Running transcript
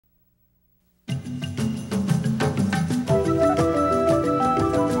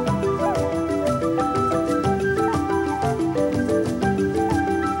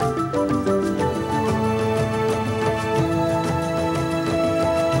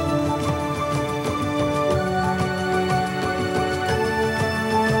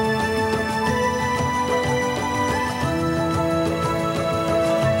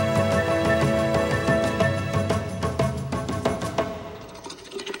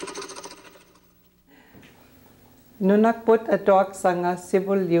Nunakput atoak sanga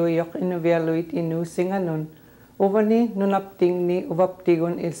sibul yok Inuvialuit inu singanon. Uvani nunapting ni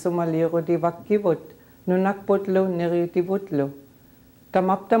uvaptigon isumaliro di vakibot. Nunakputlo niriutibutlo.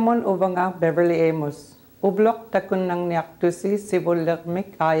 Tamaptamon uvanga Beverly Amos. Ublok takun nang niaktusi sibul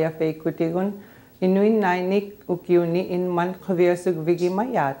lermik IFA kutigon inuin nainik ukiuni inman kaviasug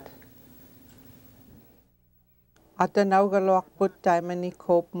vigimayat. Atanaw galwakput taimani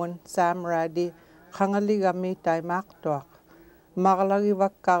kopmon Sam Radi kangaligami taimaktuak. Makalagi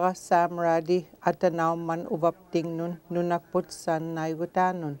wakkara Sam Radi atanaw man uvapting nun nunakput san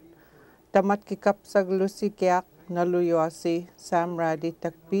naigutanon. Tamat kikapsaglo si kiak naluyasi Sam Radi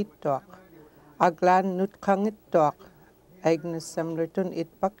takpituak. Aglan nutkangituak. Aignasamritun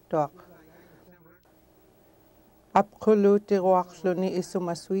itpaktuak. Apkulu tiruaklo ni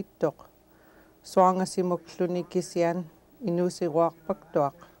isumaswitok. Swanga si mukluni kisyan inusi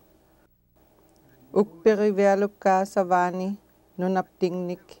wakpaktuak. Ukpirivialuk ka savani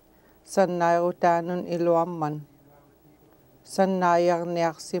nunaptingnik san nairutanon iluamman. San nayar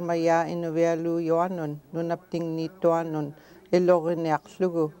niyak si maya Inuvialuit nunapting nituanon iloriniak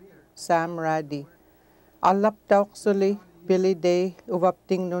lugu Sam Radi. Alap tauk suli Billy Day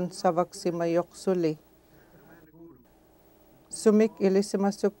uvapting nun savak si mayok suli. Sumik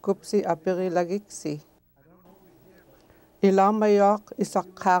ilisimasukkup si apiri lagiksi. Ilamayok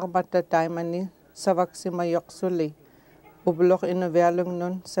isakar matataymani savak si mayok suli. Ublok Inuvialung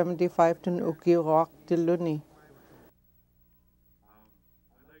nun 75 tun ukirok tiluni.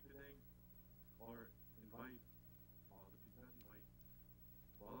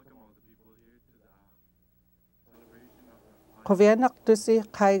 Kuvianak tu si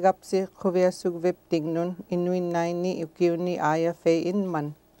kaigap si kuviasug vipting nun inuin naini ukiuni IFA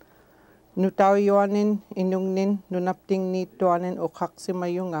inman. Nutaw yuanin inungnin nunapting ni tuanin ukak si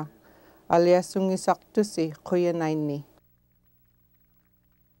mayunga alias sungisak tu si kuya naini.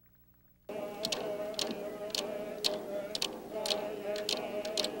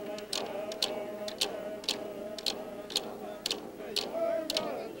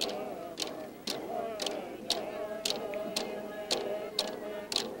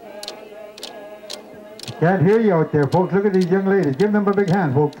 Can't hear you out there, folks. Look at these young ladies. Give them a big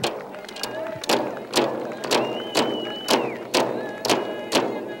hand, folks.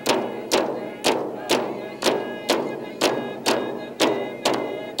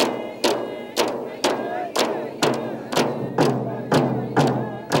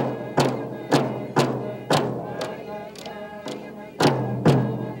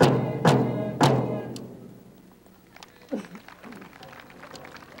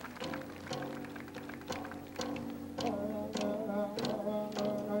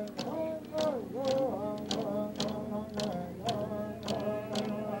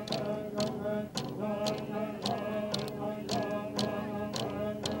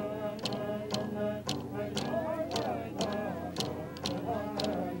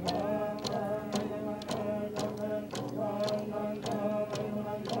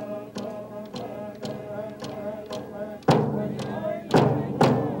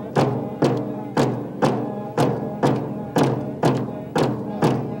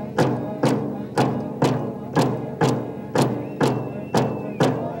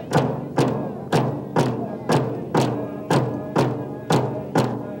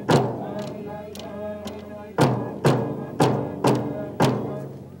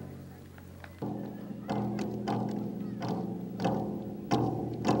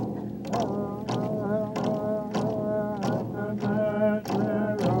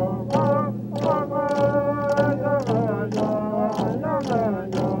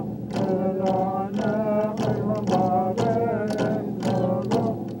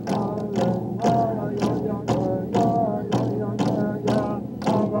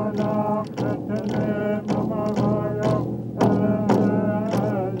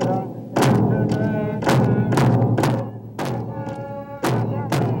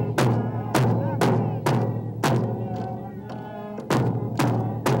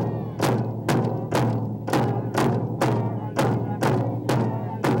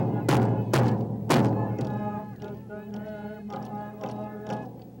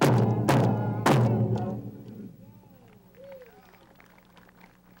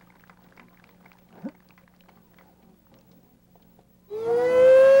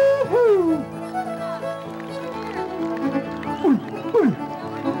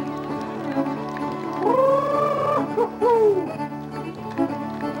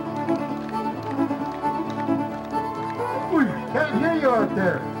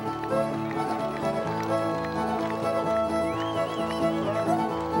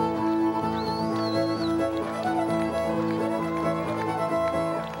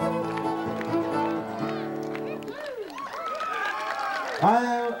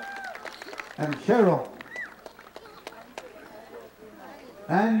 Kyle and Cheryl.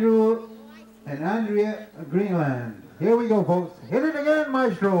 Andrew and Andrea Greenland. Here we go, folks. Hit it again,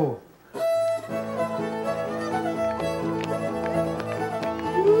 Maestro.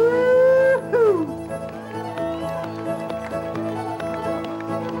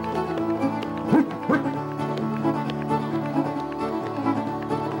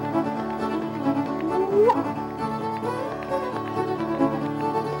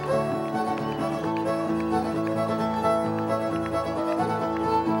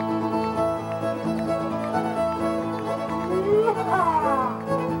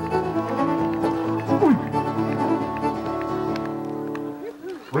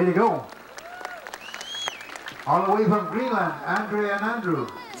 Way to go. All the way from Greenland, Andrea and Andrew.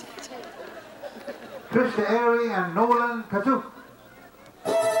 Trista Airy and Nolan Kazuk.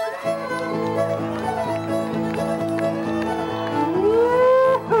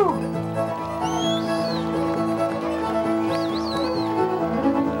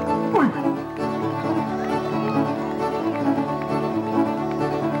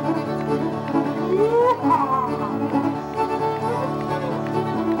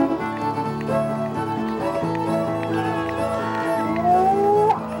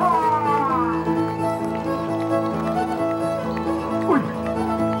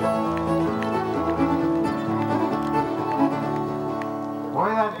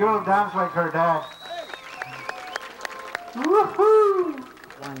 Girl dance like her dad. Woohoo!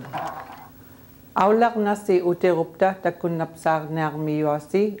 Aulak na si uterupta takun napsar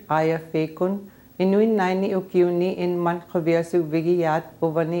narmiyosi IFA kun inuin naini ukiuni in man khaviasu vigiyat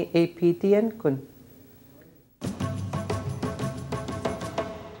ovani APTN kun.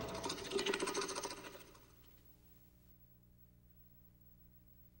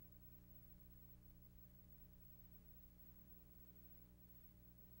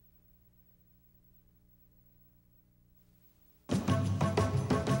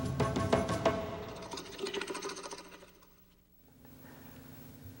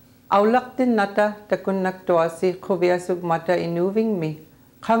 Aulak din nata takun nagtuasi khaviasug mata inuving mi.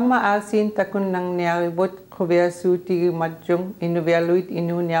 Khang maasin takun nang niaribot khaviasu tigi madjong Inuvialuit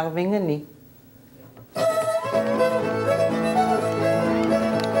inu niarvingani.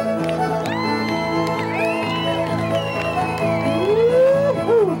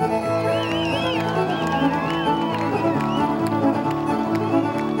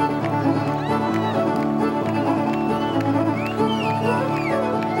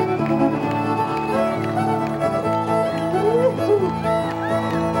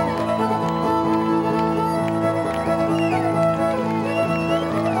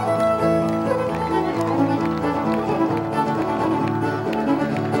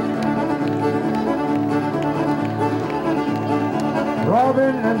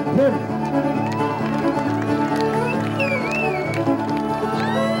 Robin and Tim.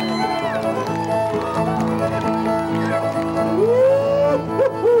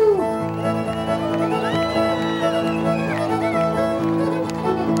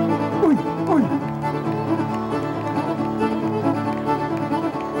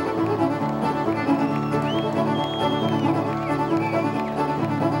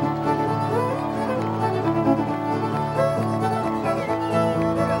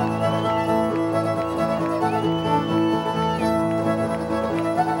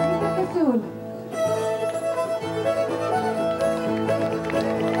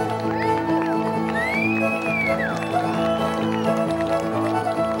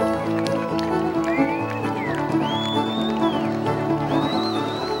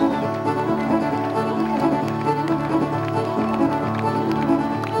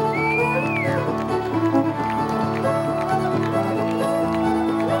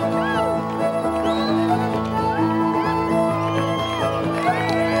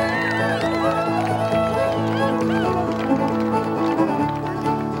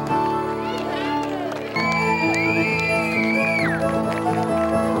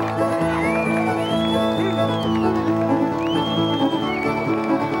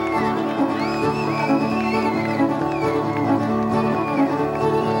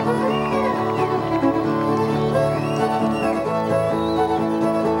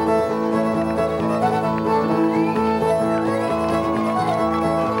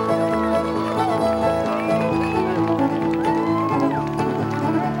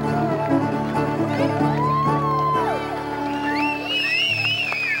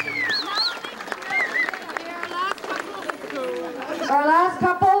 Our last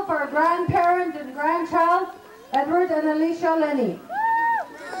couple for grandparent and grandchild, Edward and Alicia Lenny.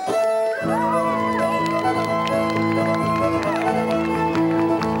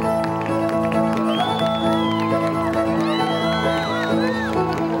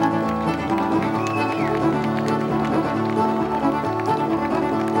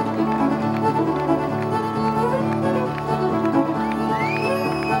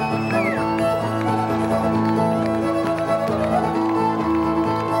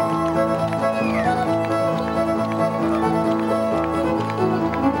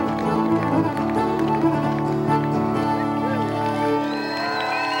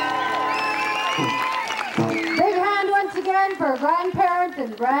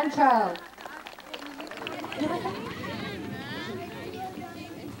 and grandchild.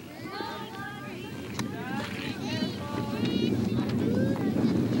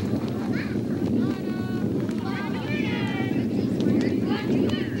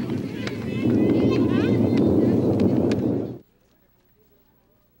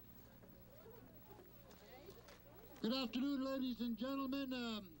 Good afternoon, ladies and gentlemen.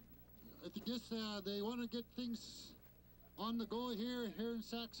 I guess they want to get things on the go here in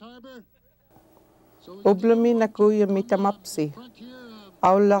Sachs Harbor. Ublumi na kuya mi tamapsi.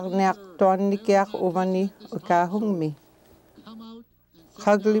 Aular neak tuan ni kiak uvani ukahung mi.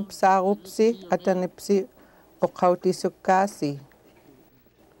 Kaglip sarupsi atanipsi ukauti sukasi.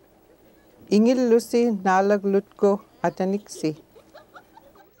 Ingil lusi nalaglut ko ataniksi.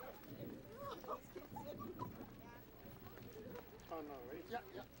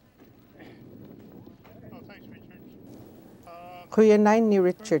 Kuya nine ni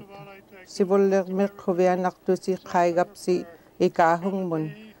Richard. Sibulir mir kuvianak tu si kaigapsi ikahung mun.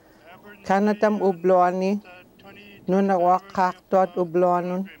 Kanatam ubloani nunawak kaktuat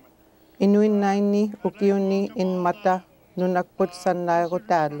ubloanun. Inuin nine ni ukiuni in mata nunakput sanay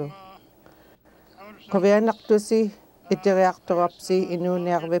rotalo. Kuvianak tu si itireaktorapsi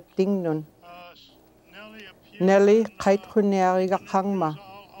inunervepting nun. Nelly kait kunyariga kangma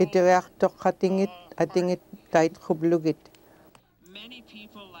itireaktor katingit atingit tait kublugit.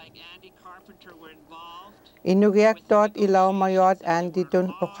 Inugiak ilaw mayot anditun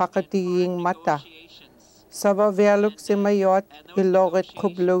o kakatiying mata. Saba veluk si mayot ilorit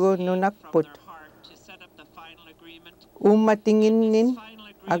kublugo nunakput. Umatinginin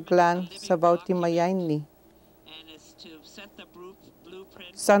aglan sabaw timayain ni.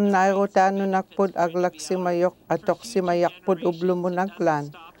 San nairota nunakput aglak si mayok atok si mayakput ublumunaglan.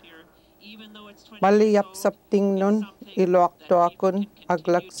 Maliyap sapting nun iloak toakun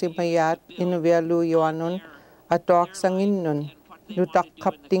aglak si mayat Inuvialuit atoak sangin nun. Lutak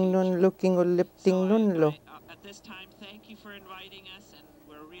kapting nun looking ulipting nun lo.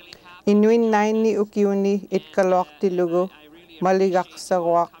 Inuin nine ni ukiuni itkalok tilugo maligak sa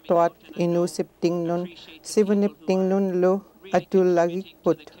wak toat inusipting nun sibunipting nun lo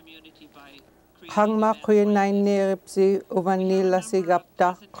atulagikput. Hangma kuya nine ni ripsi uvanila si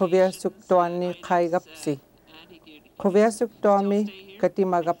gapta kuvya suktuan ni kaigapsi. Kuvya suktuami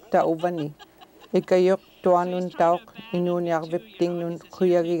katimagapta uvani. Ikayok tuanun tauk inunyak vipting nun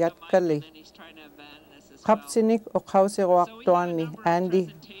kuya gigat kali. Kapsinik o kausi wak tuan ni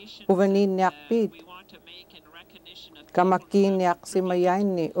Andy uvani nyakpit. Kamaki nyak si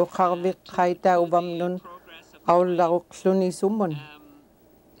mayain ni o karvik kaita uvam nun aularuk suni sumun.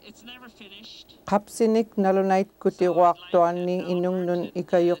 Kapsinik nalunait kuti wak tuan ni inung nun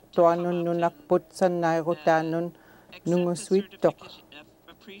ikayok tuanun nunakput sa nairutanun nunguswitok.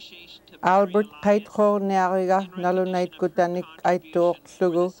 Albert kait kor niariga nalunait kutanik ay tuok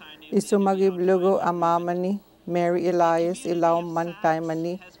sugo isumagib lugo amamani Mary Elias ilaw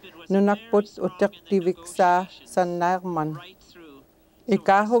mantaymani nunakput utek tiviksa sa narman.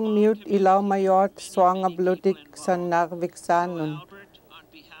 Ikahong mute ilaw mayot swangablutik sa narviksanun.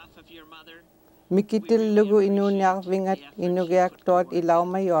 Mikitil lugo inunyak vingat inugiak tot ilaw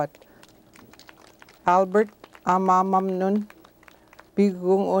mayot. Albert amamam nun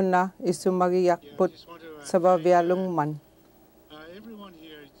bigong una isumagiyakput sa babyalong man.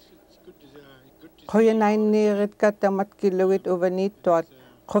 Kuya nine nirit ka tamat kiluwit uvanit tot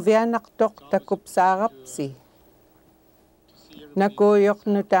kuvianak tok takup sarapsi. Nakuyok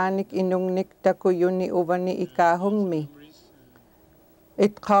nutanik inungnik takuyuni uvani ikahong mi.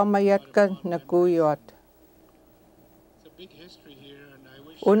 Itkamayat ka nakuyot.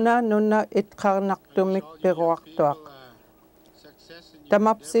 Una nuna itkarnak tumik pirwaktuak.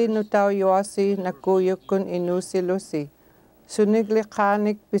 Tamapsi nutaw yoasi nakuyok kun inusilusi.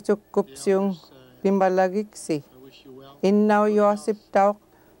 Suniglikanik pisukupsyong timbalagiksi. Innaw yoasip taw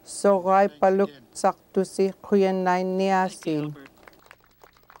sogay paluk saktusi kuya nine niyasin.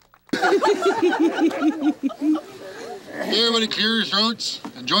 Everybody clear your throats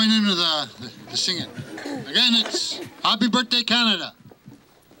and join in with the singing. Again, it's Happy Birthday, Canada.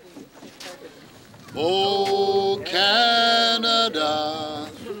 Oh, Canada,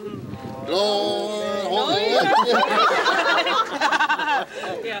 glory.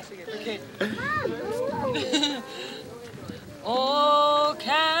 Oh,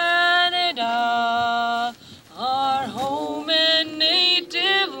 Canada, our home and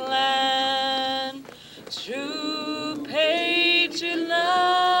native land, true patriot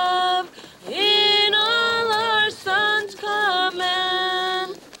love in all our sons'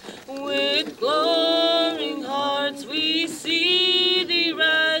 command. With glowing hearts we see thee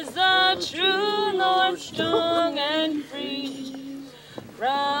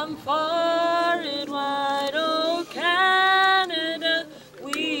from far and wide, oh Canada,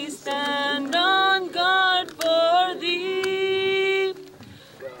 we stand on guard for thee.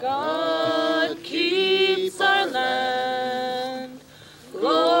 God keeps our land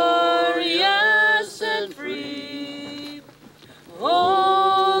glorious and free.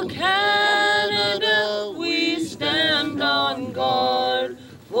 Oh Canada, we stand on guard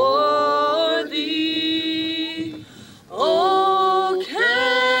for thee. Oh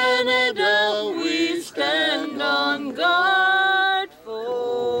Canada, we stand on guard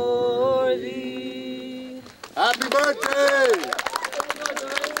for thee. Happy birthday!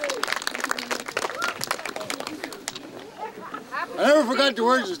 I never forgot the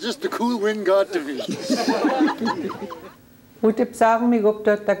words, it's just the cool wind got to me. Utip sa mi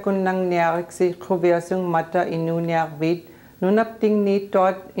gupta takun nang niarik si kubiasung mata inu niarvid, nunapting ni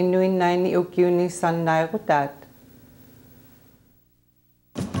tot inuin na ni ukiw ni san nairutat.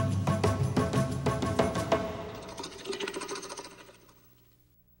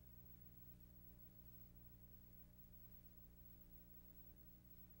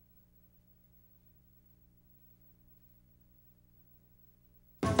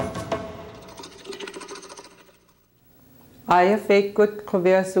 Aya fekut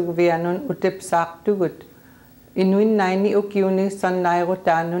kubiasug vianon utip sak tugut. Inuin na ni ukiw ni san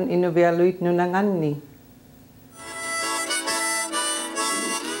nairutanon Inuvialuit nunangan ni.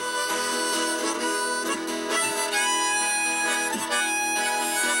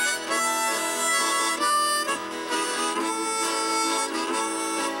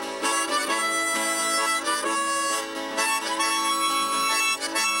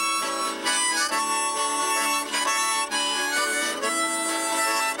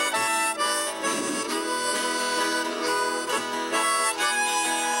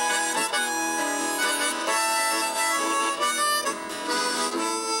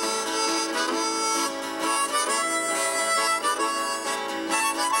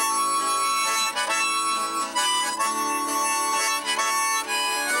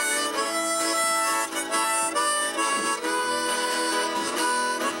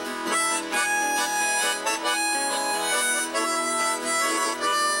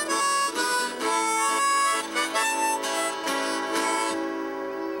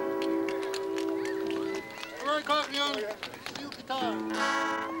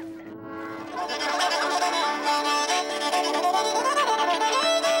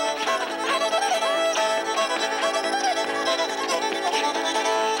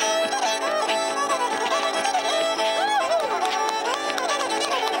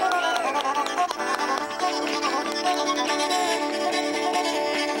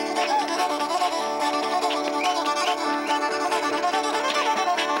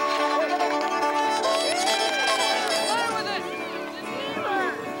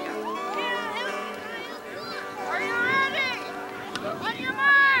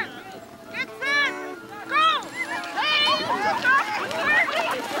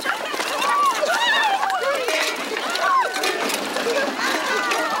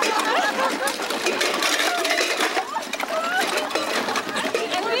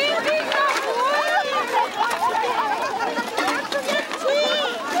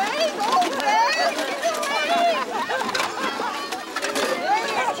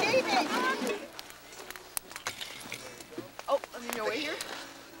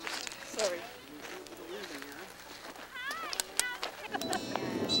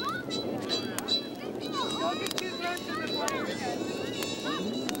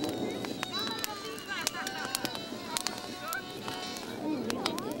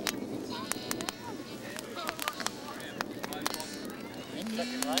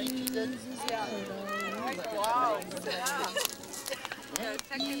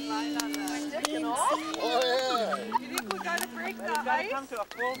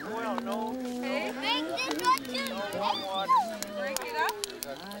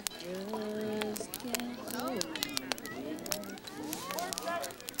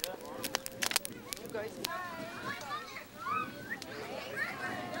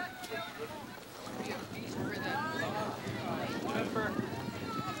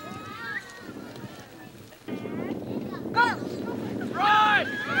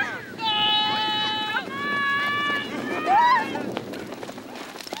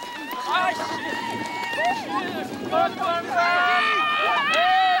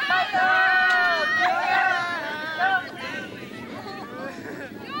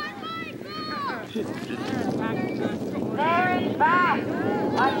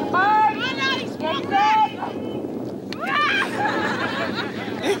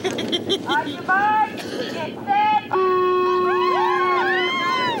 On your mark, get set.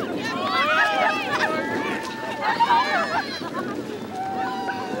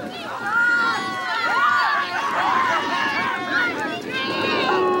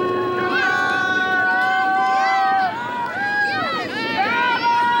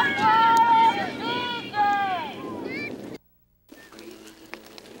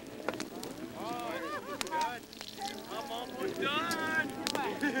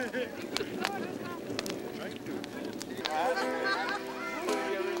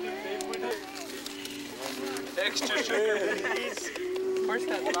 extra sugar, please. Where's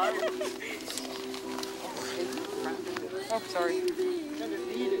that log? Oh, sorry.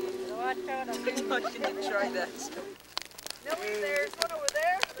 Watch out, I'm Not gonna try that. No, there's one over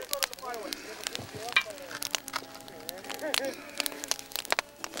there. There's one on the far one.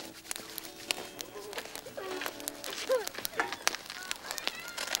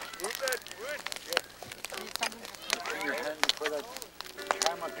 Move that wood. Bring your hand before that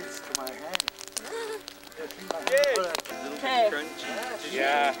camera gets to my hand. Okay.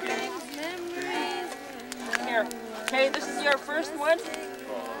 Yeah. Here. Okay, this is your first one.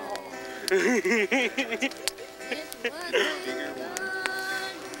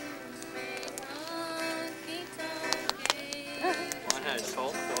 One has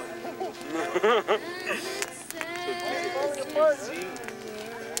salt on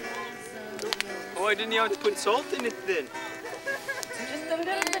Oh, I didn't know how to put salt in it then. Just a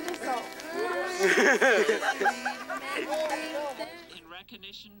little bit of salt. In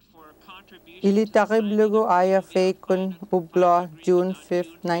recognition for contributions Ilitakib lugo IFA kun ublo June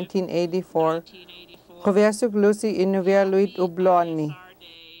 5, 1984. Koviasuk Lucy Inuvialuit ubloni.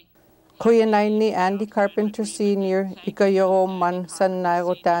 Kuyanay ni Andy Carpenter Sr. Ikayo man san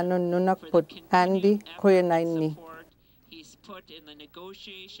nairotano nunakput. Andy kuyanay ni. he's put in the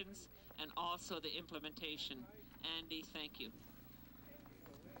negotiations and also the implementation. Andy, thank you.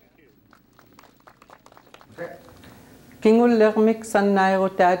 Kingulermik san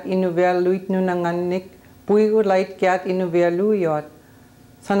nairotat Inuvialuit nunanganik. Puigulait kiat Inuvialuyot.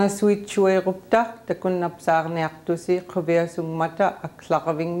 Sana sweet chue ruptak takun napsar ni aktusi koviasung mata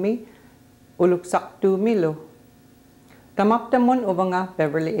aklakaving mi. Uluksak tu milo. Tamapta mon ubanga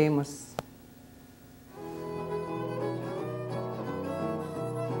Beverly Amos.